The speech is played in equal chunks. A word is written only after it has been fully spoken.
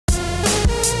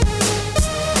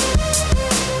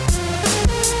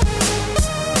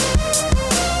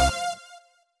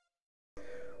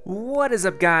What is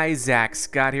up, guys? Zach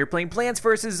Scott here playing Plants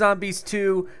vs. Zombies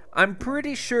 2. I'm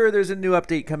pretty sure there's a new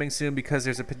update coming soon because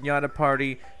there's a piñata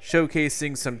party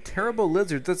showcasing some terrible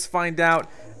lizards. Let's find out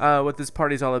what this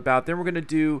party's all about. Then we're going to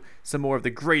do some more of the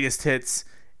greatest hits.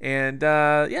 And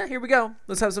yeah, here we go.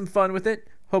 Let's have some fun with it.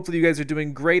 Hopefully you guys are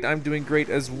doing great. I'm doing great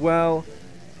as well.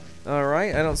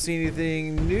 Alright, I don't see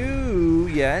anything new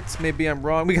yet. Maybe I'm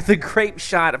wrong. We got the grape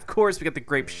shot. Of course we got the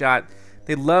grape shot.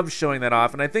 They love showing that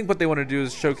off, and I think what they want to do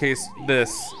is showcase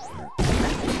this.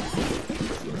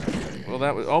 Well,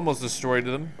 that was almost destroyed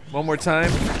them. One more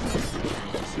time.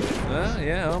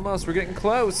 Yeah, almost. We're getting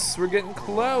close. We're getting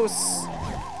close.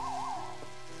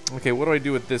 Okay, what do I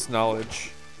do with this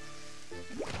knowledge?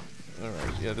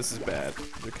 Alright, yeah, this is bad.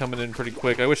 They're coming in pretty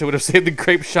quick. I wish I would have saved the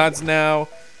grape shots now.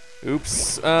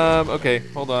 Oops. Okay,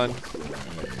 hold on.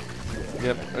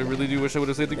 Yep, I really do wish I would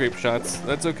have saved the grape shots.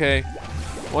 That's okay.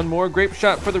 One more grape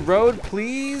shot for the road,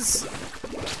 please.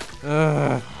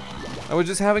 I was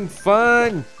just having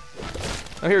fun.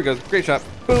 Oh, here it goes. Grape shot.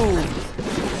 Boom.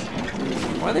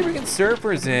 Why are they bringing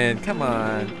surfers in? Come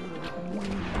on.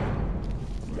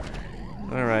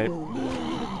 All right.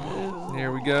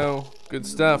 Here we go. Good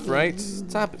stuff, right?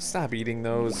 Stop eating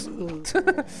those. All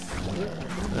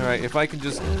right. If I can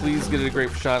just please get a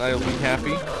grape shot, I'll be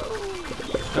happy.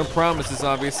 No promises,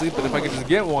 obviously, but if I could just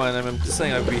get one, I'm just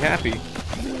saying I'd be happy.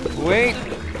 Wait.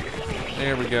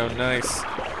 There we go. Nice.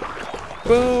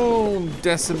 Boom.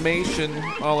 Decimation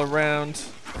all around.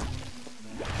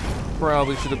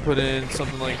 Probably should have put in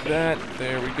something like that.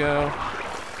 There we go.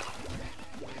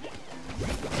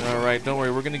 Alright, don't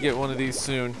worry. We're going to get one of these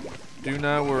soon. Do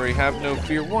not worry. Have no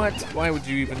fear. What? Why would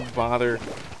you even bother?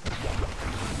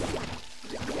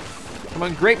 Come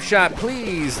on, grape shot,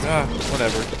 please.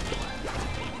 Whatever.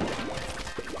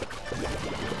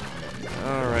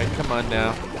 Alright, come on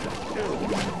now.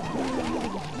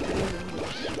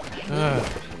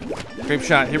 Grape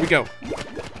shot, here we go.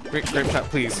 Grape shot,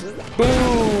 please.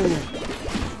 Boom!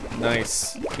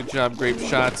 Nice. Good job, grape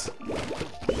shot.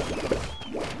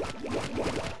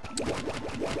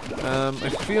 I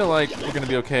feel like we're gonna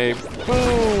be okay.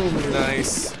 Boom!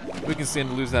 Nice. We can stand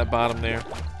to lose that bottom there.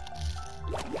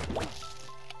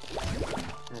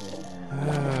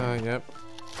 Yep.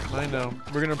 I know.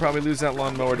 We're gonna probably lose that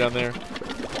lawnmower down there.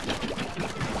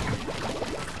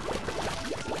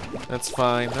 That's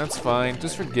fine, that's fine.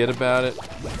 Just forget about it.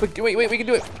 But wait, we can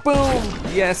do it. Boom!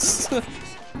 Yes! I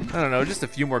don't know, just a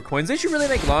few more coins. They should really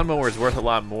make lawnmowers worth a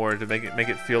lot more to make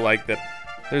it feel like that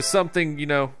there's something, you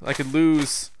know, I could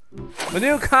lose. A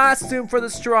new costume for the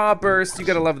straw burst. You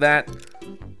gotta love that.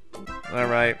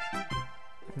 Alright.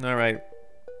 Alright.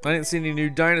 I didn't see any new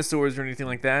dinosaurs or anything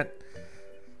like that.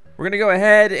 We're gonna go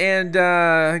ahead and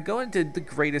go into the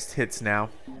greatest hits now.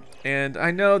 And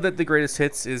I know that the greatest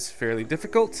hits is fairly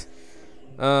difficult.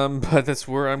 But that's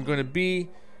where I'm going to be.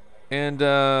 And,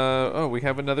 oh, we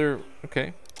have another,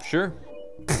 okay, sure.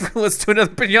 Let's do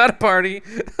another piñata party.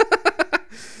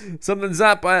 Something's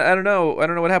up, I don't know. I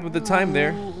don't know what happened with the time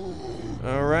there.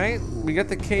 All right, we got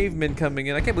the cavemen coming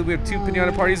in. I can't believe we have two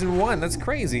piñata parties in one. That's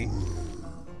crazy.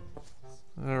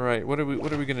 All right, what are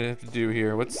we gonna have to do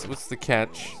here? What's the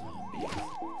catch?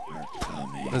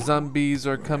 The zombies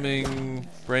are coming.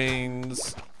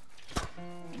 Brains.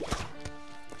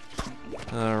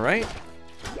 All right.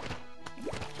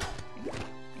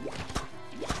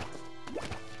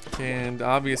 And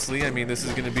obviously, I mean, this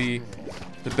is gonna be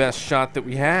the best shot that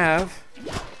we have.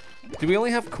 Do we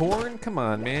only have corn? Come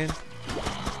on, man.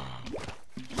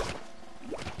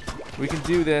 We can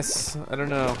do this. I don't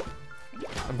know.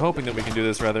 I'm hoping that we can do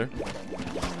this, rather.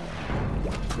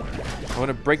 I want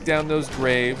to break down those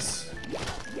graves.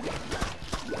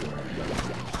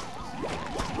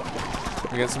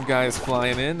 We got some guys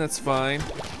flying in, that's fine.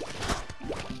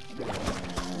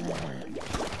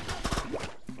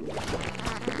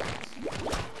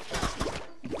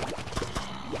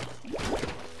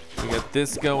 We got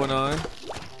this going on.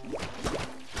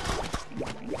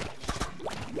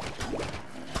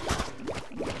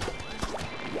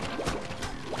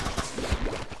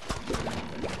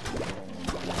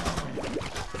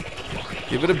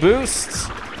 Give it a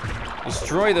boost.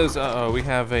 Destroy those. Uh-oh, we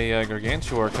have a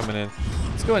gargantuar coming in.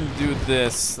 Let's go ahead and do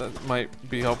this. That might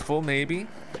be helpful, maybe.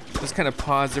 Just kind of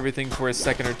pause everything for a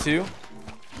second or two.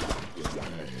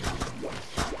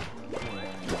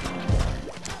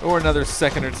 Or another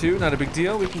second or two, not a big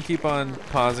deal. We can keep on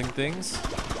pausing things.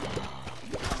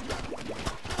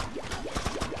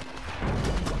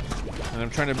 And I'm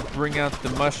trying to bring out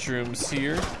the mushrooms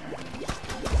here.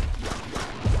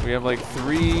 We have like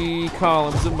 3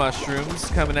 columns of mushrooms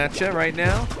coming at you right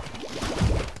now.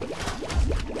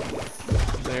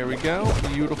 There we go.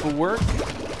 Beautiful work.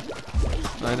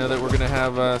 I know that we're gonna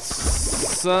have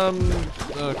some.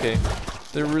 Okay,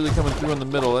 they're really coming through in the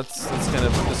middle. That's kind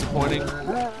of disappointing.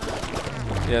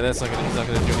 Yeah, he's not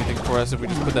gonna do anything for us if we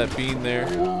just put that bean there.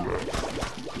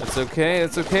 That's okay.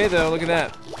 That's okay though. Look at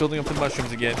that, building up the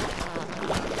mushrooms again.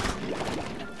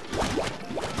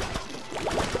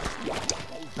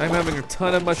 I'm having a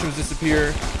ton of mushrooms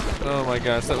disappear. Oh my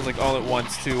gosh, that was like all at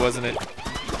once too, wasn't it?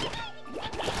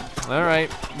 All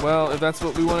right. Well, if that's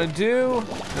what we want to do,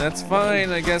 that's fine.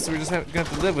 I guess we're just gonna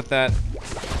have to live with that.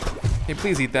 Hey,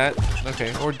 please eat that.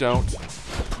 Okay, or don't.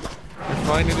 You're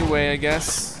fine either way, I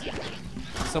guess.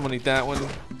 Someone eat that one.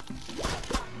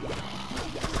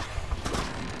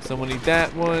 Someone eat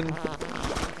that one.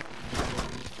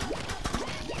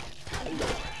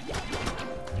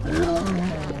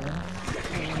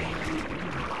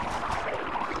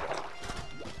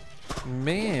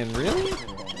 Man, really?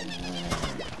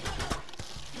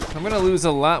 I'm gonna lose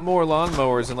a lot more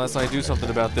lawnmowers unless I do something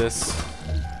about this.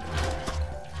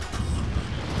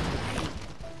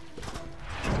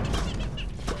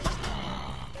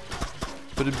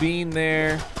 Put a bean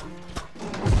there.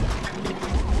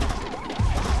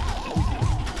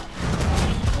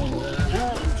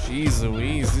 Jeez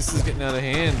Louise, this is getting out of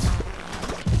hand.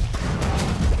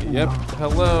 Yep,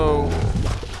 hello.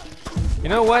 You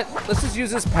know what? Let's just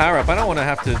use this power up. I don't want to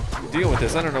have to deal with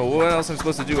this. I don't know what else I'm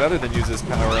supposed to do other than use this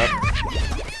power up.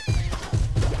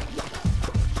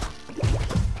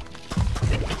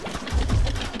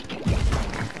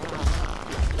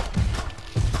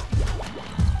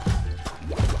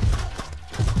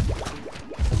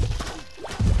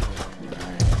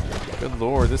 Good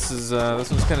lord, this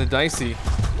one's kind of dicey.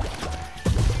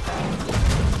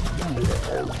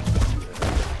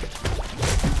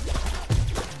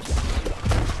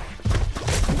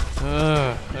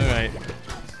 Alright.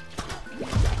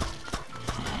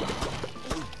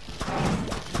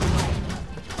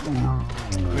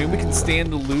 I mean, we can stand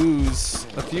to lose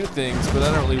a few things, but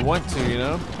I don't really want to, you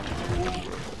know?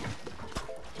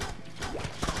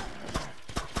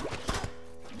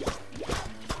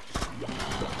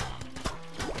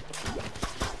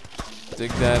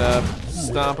 Dig that up,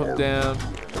 stomp them down.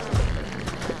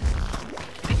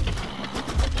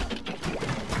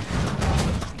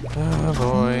 Oh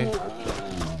boy.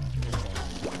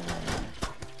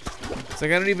 It's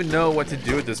like I don't even know what to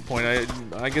do at this point.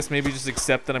 I guess maybe just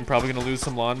accept that I'm probably gonna lose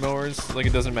some lawnmowers. Like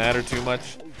it doesn't matter too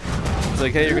much. It's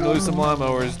like, hey, you're gonna lose some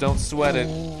lawnmowers. Don't sweat it.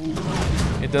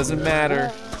 It doesn't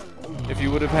matter. If you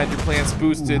would have had your plants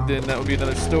boosted, then that would be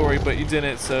another story. But you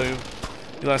didn't, so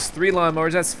you lost 3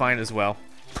 lawnmowers. That's fine as well.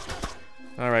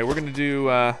 All right, we're gonna do.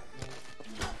 There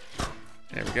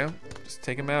we go. Just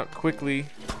take them out quickly.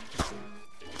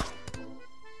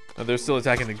 Oh, they're still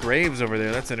attacking the graves over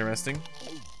there. That's interesting.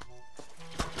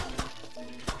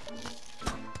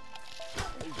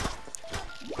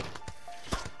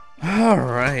 All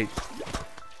right.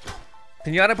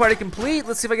 Pinata party complete.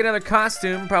 Let's see if I get another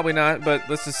costume. Probably not, but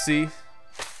let's just see.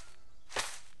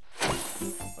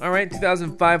 All right,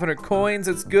 2,500 coins.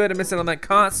 That's good. I missed out on that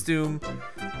costume,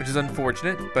 which is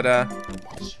unfortunate, but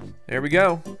there we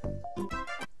go.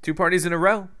 2 parties in a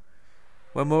row.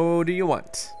 What more do you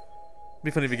want? It'd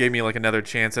be funny if you gave me like another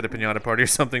chance at a pinata party or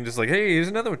something, just like, hey, here's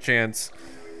another chance.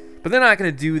 But they're not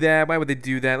gonna do that. Why would they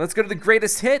do that? Let's go to the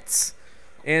greatest hits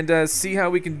and see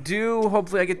how we can do.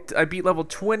 Hopefully I beat level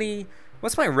 20.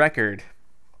 What's my record?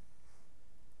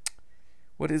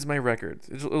 What is my record?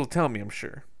 It'll tell me, I'm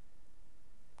sure.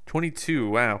 22,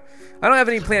 wow. I don't have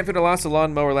any plant food. I lost a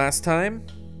lawnmower last time.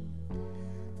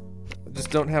 I just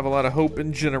don't have a lot of hope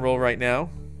in general right now.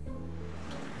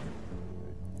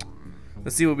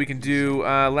 Let's see what we can do.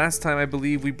 Last time I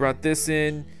believe we brought this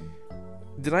in.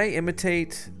 Did I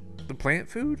imitate the plant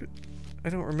food? I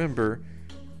don't remember.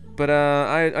 But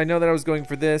I know that I was going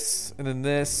for this, and then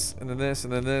this, and then this,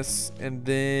 and then this, and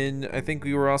then I think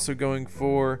we were also going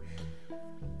for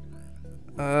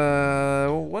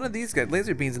one of these guys.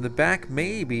 Laser beams in the back,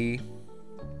 maybe.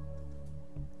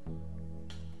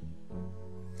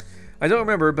 I don't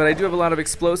remember, but I do have a lot of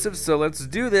explosives, so let's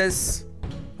do this.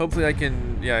 Hopefully I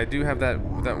can, yeah, I do have that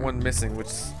one missing,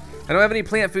 which I don't have any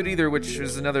plant food either, which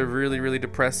is another really, really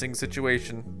depressing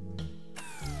situation.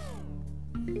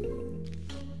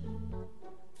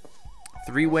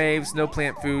 3 waves, no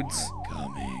plant foods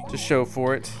to show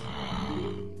for it.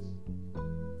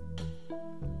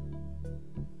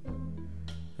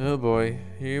 Oh boy,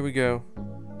 here we go.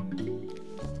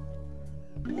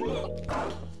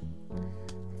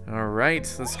 All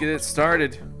right, let's get it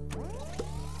started.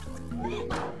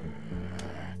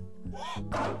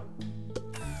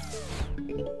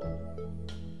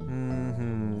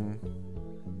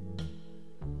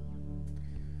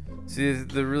 See,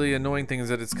 the really annoying thing is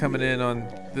that it's coming in on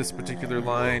this particular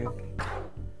line.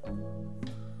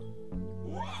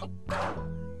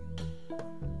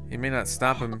 He may not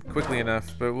stop him quickly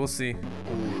enough, but we'll see.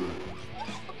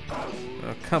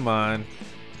 Oh, come on.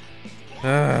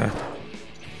 Ugh.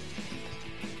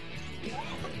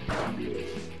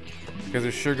 You guys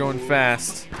are sure going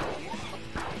fast.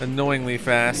 Annoyingly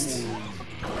fast.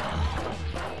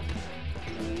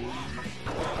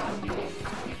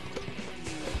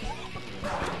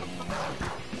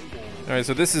 Alright,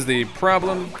 so this is the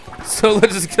problem. So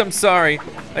let's just, I'm sorry.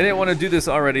 I didn't want to do this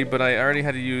already, but I already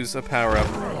had to use a power-up.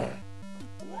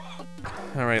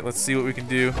 Alright, let's see what we can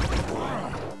do.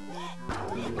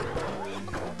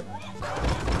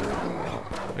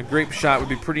 A grape shot would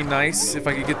be pretty nice if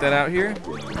I could get that out here.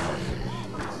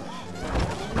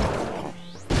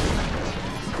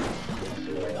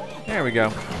 There we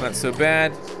go. Not so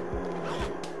bad.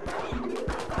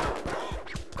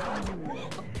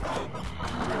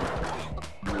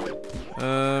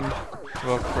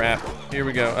 Well, crap. Here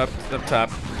we go. Up top.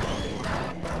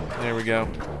 There we go.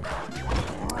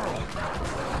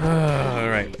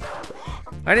 Alright.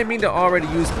 I didn't mean to already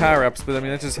use power-ups, but I mean,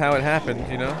 that's just how it happened,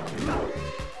 you know?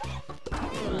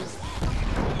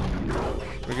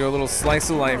 We go a little slice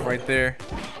of life right there.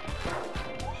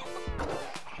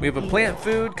 We have a plant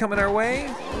food coming our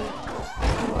way.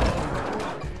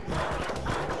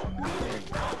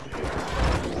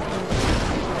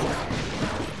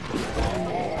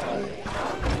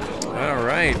 All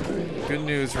right, good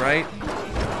news, right?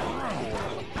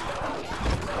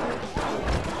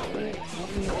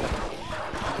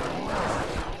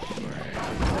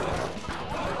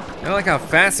 I don't like how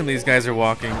fast some of these guys are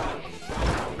walking.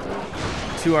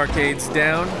 2 arcades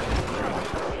down.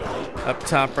 Up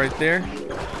top right there.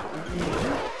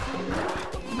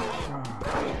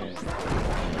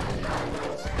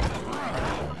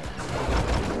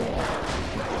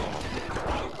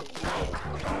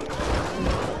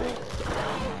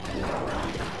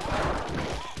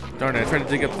 Darn it, I tried to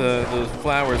dig up those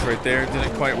flowers right there. It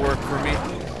didn't quite work for me.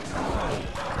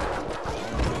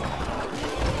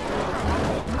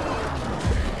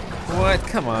 What?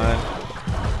 Come on.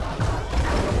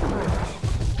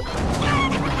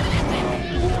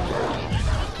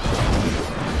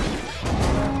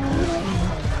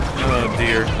 Oh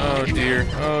dear, oh dear,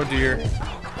 oh dear.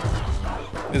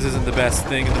 This isn't the best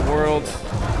thing in the world.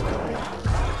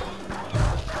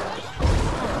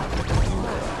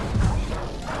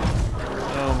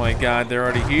 Oh my god, they're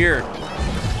already here.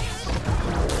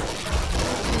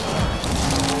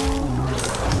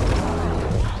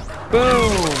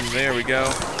 Boom! There we go.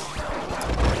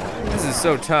 This is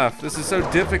so tough. This is so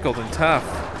difficult and tough.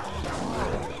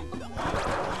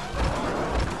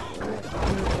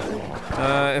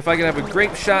 If I could have a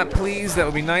grape shot, please, that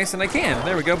would be nice, and I can.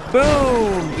 There we go.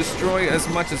 Boom! Destroy as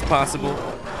much as possible,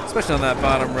 especially on that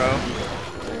bottom row.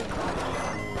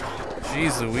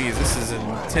 Jeez Louise, this is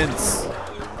intense.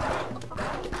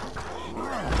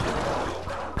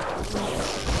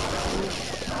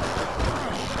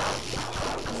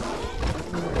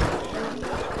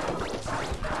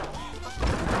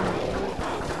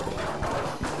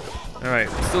 Alright,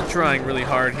 still trying really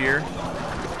hard here,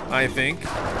 I think.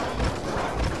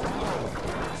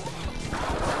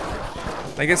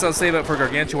 I guess I'll save up for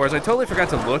Gargantuars. I totally forgot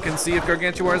to look and see if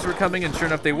Gargantuars were coming, and sure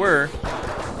enough they were.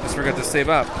 Just forgot to save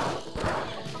up.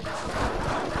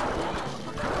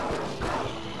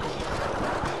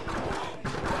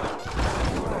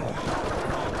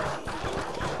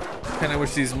 Kinda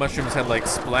wish these mushrooms had like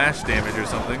splash damage or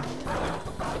something.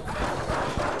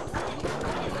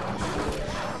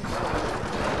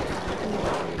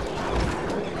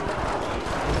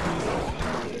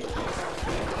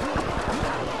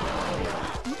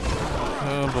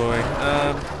 Oh boy.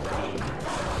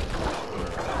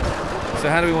 So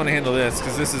how do we want to handle this?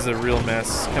 Because this is a real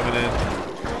mess coming in.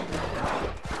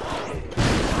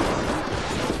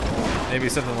 Maybe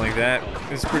something like that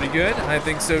is pretty good. I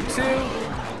think so too.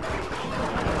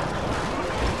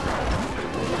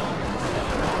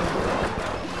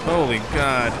 Holy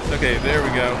God. Okay, there we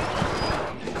go.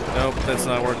 Nope, that's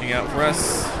not working out for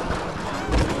us.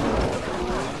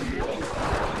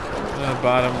 The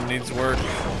bottom needs work.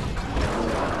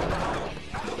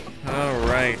 All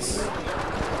right.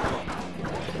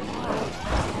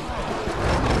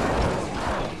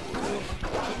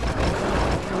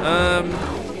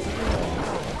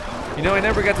 You know, I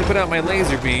never got to put out my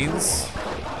laser beans.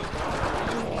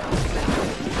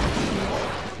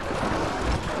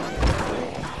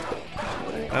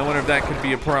 I wonder if that could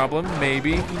be a problem,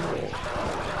 maybe.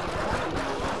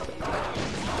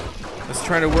 Let's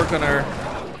try to work on our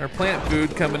plant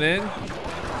food coming in.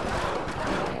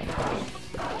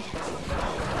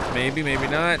 Maybe, maybe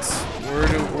not.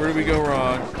 Where do we go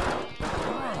wrong?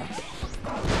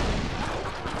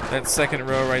 That second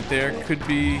row right there could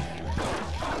be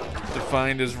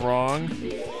defined as wrong.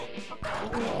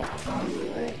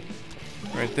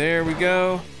 Right there we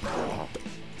go.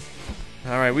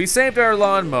 All right, we saved our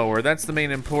lawnmower. That's the main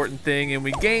important thing, and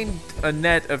we gained a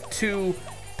net of 2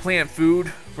 plant food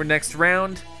for next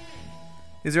round.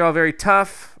 These are all very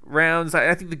tough rounds.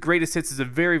 I think the greatest hits is a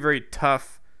very, very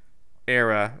tough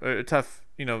era, a tough,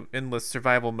 you know, endless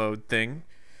survival mode thing.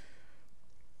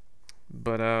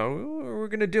 But we're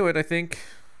gonna do it, I think.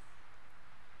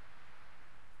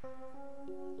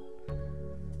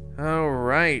 All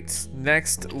right,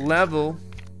 next level.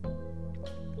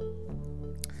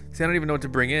 See, I don't even know what to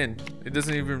bring in. It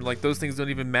doesn't even, like, those things don't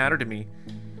even matter to me.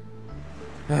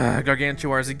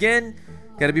 Gargantuars again.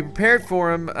 Gotta be prepared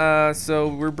for them. So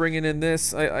we're bringing in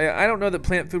this. I don't know that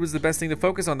plant food was the best thing to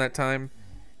focus on that time,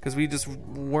 because we just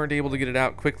weren't able to get it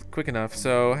out quick enough.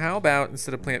 So how about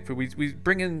instead of plant food, we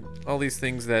bring in all these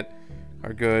things that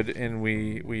are good, and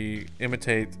we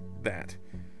imitate that.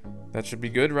 That should be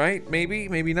good, right? Maybe,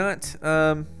 maybe not.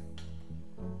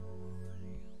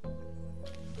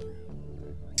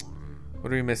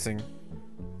 What are we missing?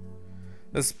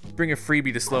 Let's bring a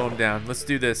freebie to slow him down. Let's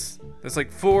do this. There's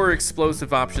like 4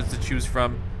 explosive options to choose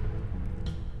from.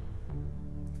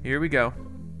 Here we go.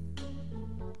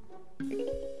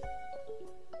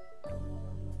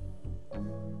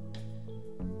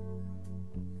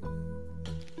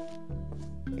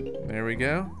 There we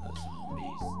go. The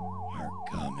zombies are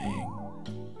coming.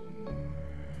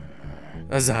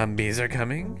 The zombies are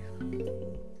coming.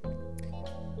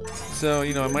 So,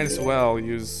 you know, I might as well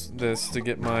use this to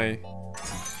get my,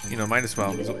 you know, might as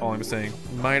well, is all I'm saying.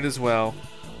 Might as well.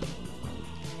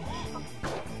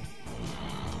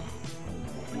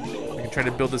 I can try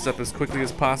to build this up as quickly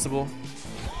as possible.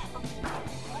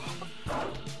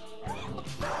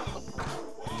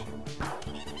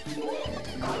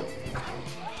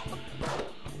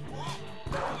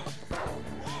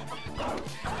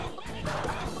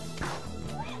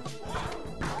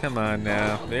 Come on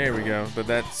now, there we go. But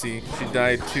that, see, she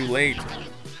died too late.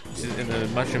 And the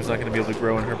mushroom's not gonna be able to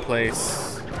grow in her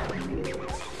place.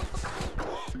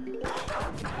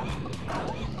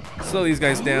 Slow these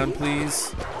guys down,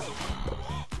 please.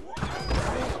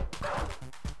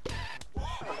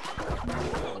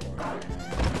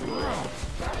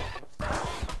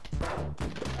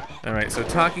 All right, so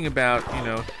talking about, you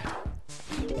know,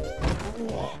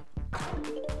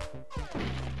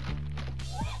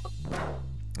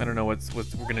 I don't know what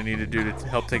we're gonna need to do to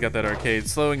help take out that arcade.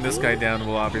 Slowing this guy down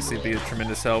will obviously be a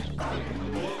tremendous help.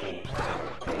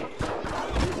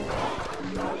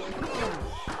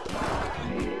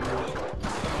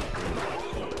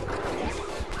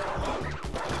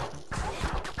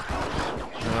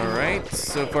 All right,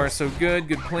 so far so good.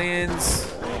 Good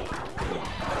plans.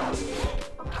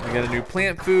 We got a new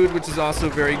plant food, which is also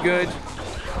very good.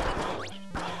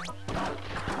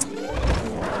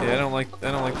 Yeah, I don't like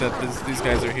that these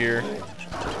guys are here.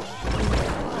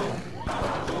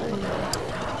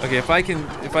 Okay, if I can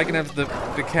have the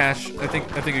cash, I think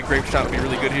a grape shot would be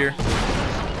really good here.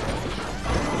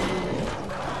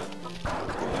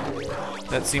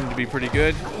 That seemed to be pretty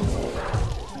good.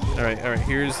 All right,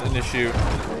 here's an issue.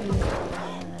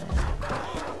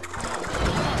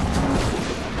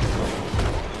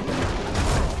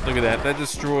 Look at that. That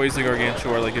destroys the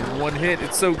Gargantuar like in one hit.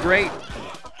 It's so great.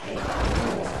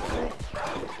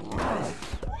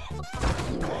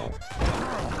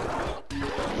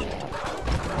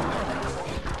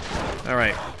 All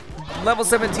right, level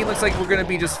 17 looks like we're gonna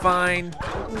be just fine.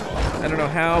 I don't know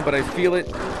how, but I feel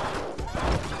it.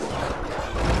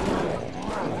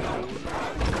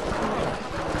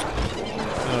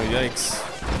 Oh, yikes.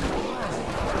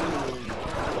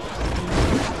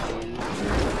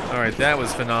 All right, that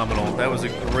was phenomenal. That was a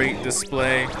great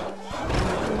display.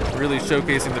 Really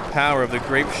showcasing the power of the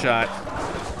grape shot.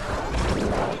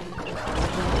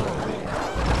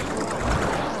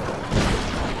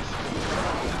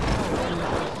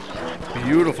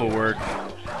 Beautiful work.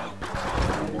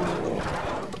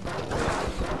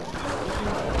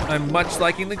 I'm much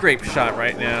liking the grape shot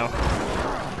right now.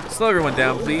 Slow everyone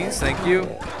down, please. Thank you.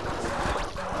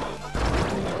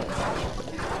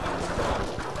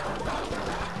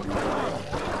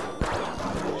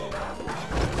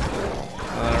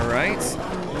 All right.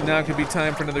 Now could be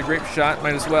time for another grape shot.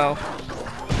 Might as well.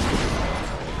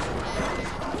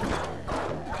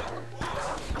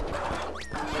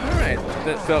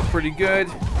 That felt pretty good.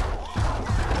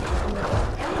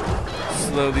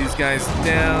 Slow these guys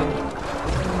down.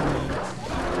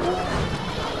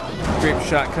 Grape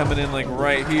shot coming in like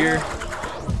right here.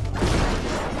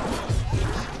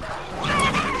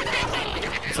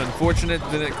 unfortunate.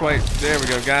 Didn't quite. There we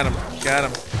go. Got him. Got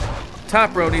him.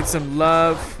 Top row needs some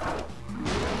love.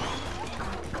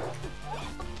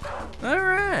 All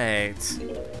right.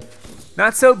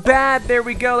 Not so bad. There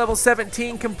we go. Level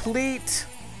 17 complete.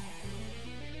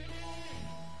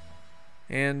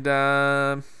 And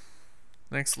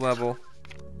next level.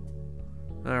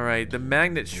 All right. The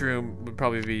magnet shroom would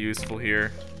probably be useful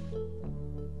here.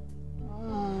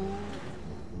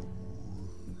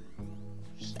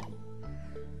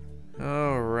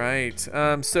 All right.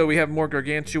 So we have more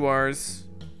gargantuars.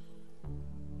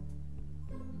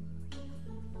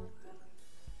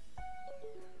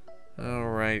 All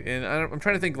right, and I'm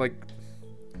trying to think like.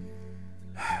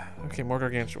 Okay, more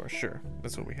gargantuars. Sure,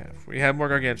 that's what we have. We have more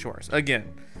gargantuars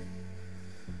again.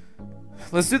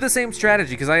 Let's do the same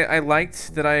strategy because I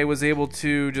liked that I was able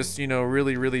to just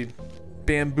really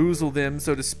bamboozle them,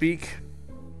 so to speak.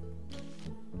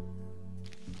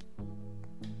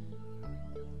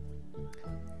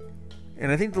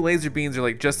 And I think the laser beams are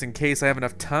like just in case I have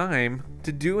enough time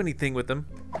to do anything with them.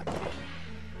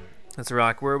 Let's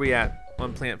rock. Where are we at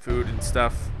on plant food and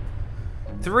stuff?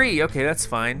 3. Okay, that's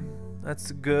fine.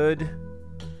 That's good.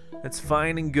 That's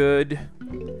fine and good.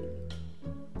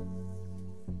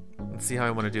 Let's see how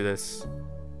I want to do this.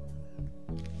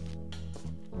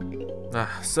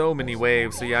 So many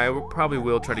waves. So yeah, I probably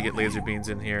will try to get laser beams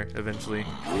in here eventually.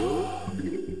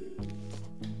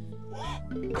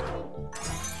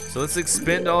 So let's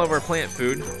expend all of our plant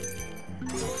food.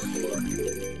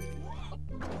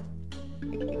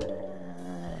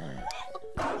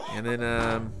 And then,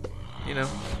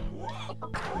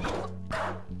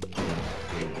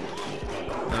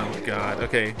 Oh god,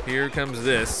 okay, here comes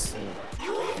this.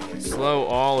 Slow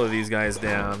all of these guys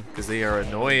down, because they are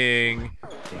annoying.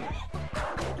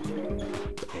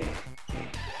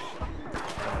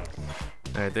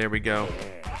 Alright, there we go.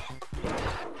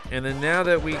 And then now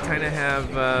that we kind of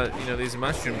have, these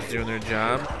mushrooms doing their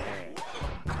job.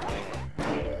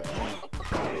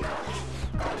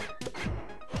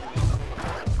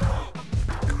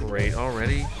 Great,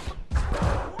 already.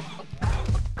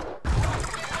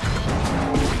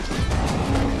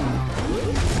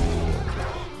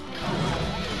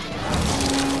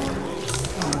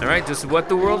 Alright, just what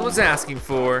the world was asking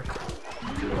for.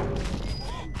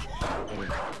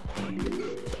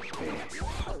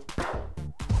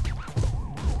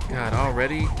 God,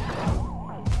 already?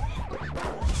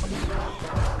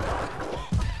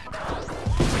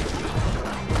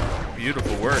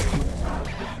 Beautiful work.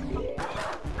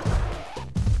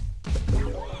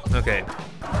 Okay.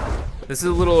 This is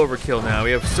a little overkill now.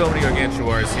 We have so many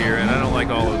gargantuars here, and I don't like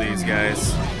all of these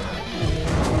guys.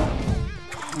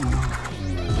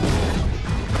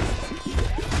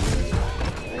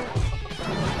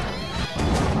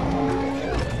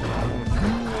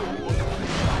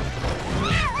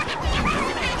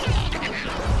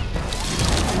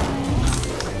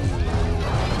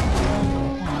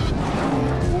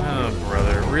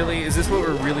 Is this what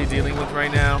we're really dealing with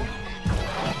right now?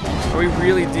 Are we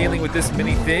really dealing with this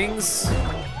many things?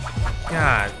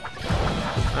 God.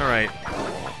 Alright.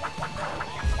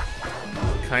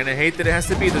 Kinda hate that it has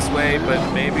to be this way,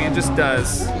 but maybe it just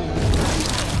does.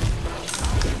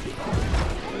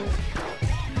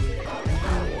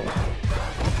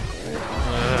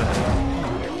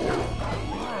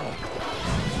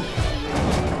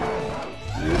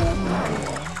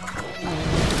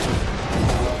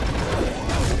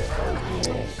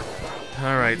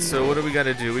 Alright, so what do we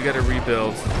gotta do? We gotta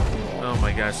rebuild. Oh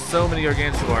my gosh, so many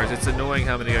gargantuars. It's annoying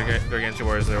how many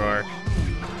gargantuars there are.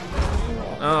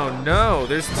 Oh no,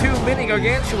 there's too many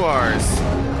gargantuars.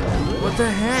 What the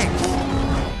heck?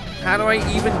 How do I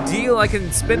even deal? I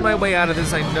can spin my way out of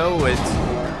this, I know it.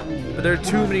 But there are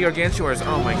too many gargantuars.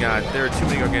 Oh my god, there are too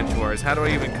many gargantuars. How do I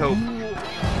even cope?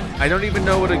 I don't even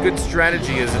know what a good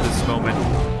strategy is at this moment.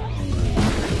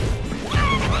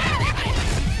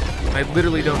 I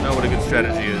literally don't know what a good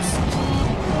strategy is.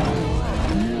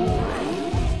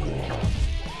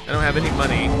 I don't have any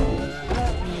money.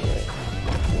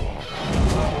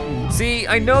 See,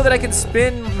 I know that I can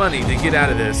spend money to get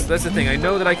out of this. That's the thing. I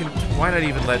know that I can. Why not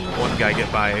even let one guy get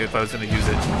by if I was going to use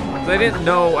it? Because I didn't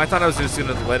know. I thought I was just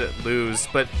going to let it lose.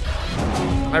 But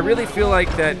I really feel like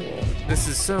that this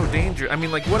is so dangerous. I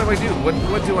mean, like, what do I do?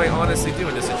 What do I honestly do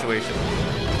in this situation?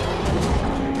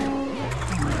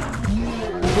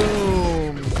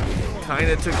 Boom.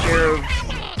 Kinda took care of.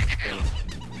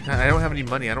 I don't have any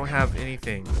money. I don't have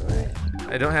anything.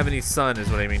 I don't have any sun is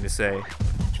what I mean to say.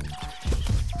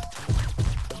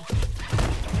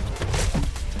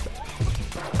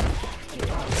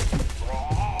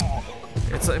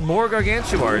 It's like more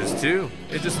gargantuars too.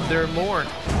 There are more.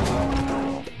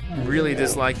 really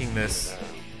disliking this.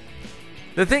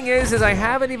 The thing is I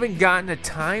haven't even gotten a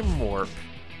time warp,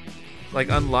 like,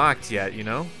 unlocked yet, you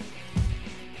know?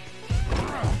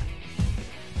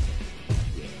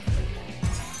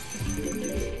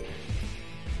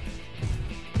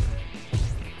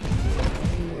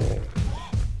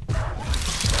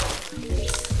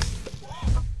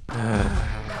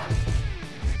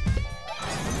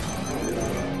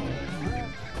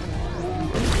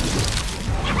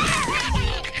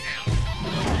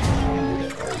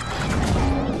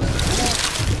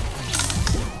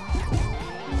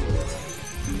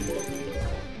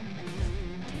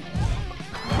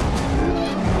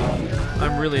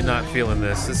 I'm really not feeling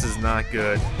this. This is not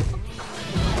good.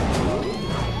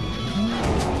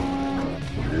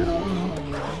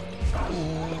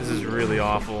 This is really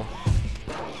awful.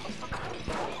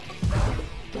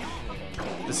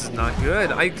 This is not good.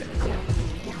 Like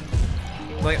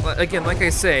I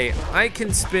say, I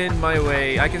can spin my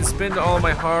way. I can spend all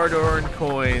my hard-earned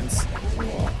coins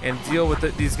and deal with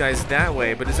these guys that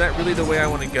way. But is that really the way I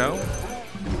want to go?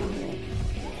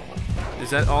 Is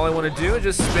that all I want to do?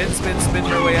 Just spin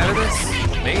my way out of this?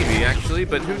 Maybe, actually,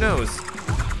 but who knows?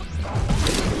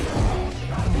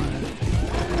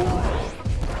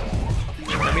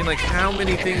 I mean, like, how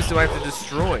many things do I have to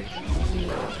destroy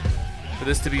for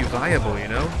this to be viable, you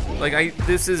know? Like,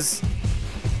 this is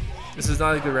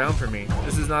not a good round for me.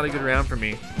 This is not a good round for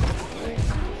me.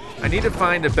 I need to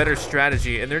find a better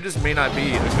strategy, and there just may not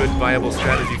be a good viable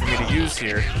strategy for me to use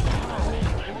here.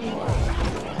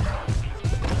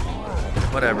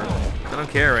 Whatever. I don't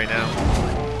care right now.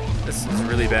 This is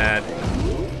really bad.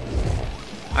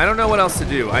 I don't know what else to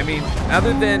do. I mean,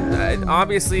 other than,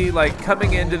 obviously, like,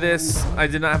 coming into this, I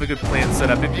did not have a good plan set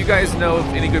up. If you guys know of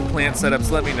any good plan setups,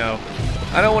 let me know.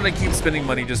 I don't want to keep spending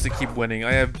money just to keep winning.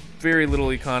 I have very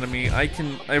little economy.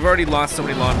 I've already lost so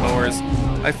many lawnmowers.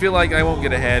 I feel like I won't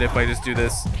get ahead if I just do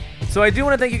this. So I do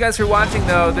want to thank you guys for watching,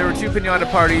 though. There were 2 pinata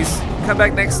parties. Come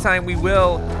back next time. We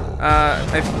will,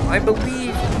 I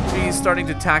believe, be starting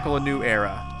to tackle a new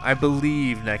era. I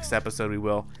believe next episode we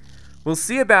will. We'll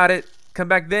see about it. Come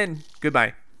back then.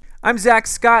 Goodbye. I'm Zack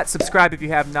Scott. Subscribe if you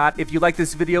have not. If you like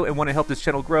this video and want to help this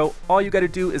channel grow, all you got to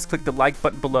do is click the like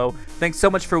button below. Thanks so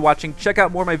much for watching. Check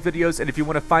out more of my videos, and if you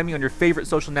want to find me on your favorite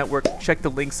social network, check the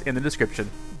links in the description.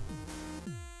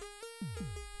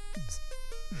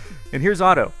 And here's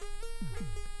Otto.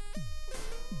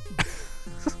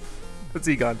 That's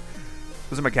Egon.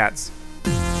 Those are my cats.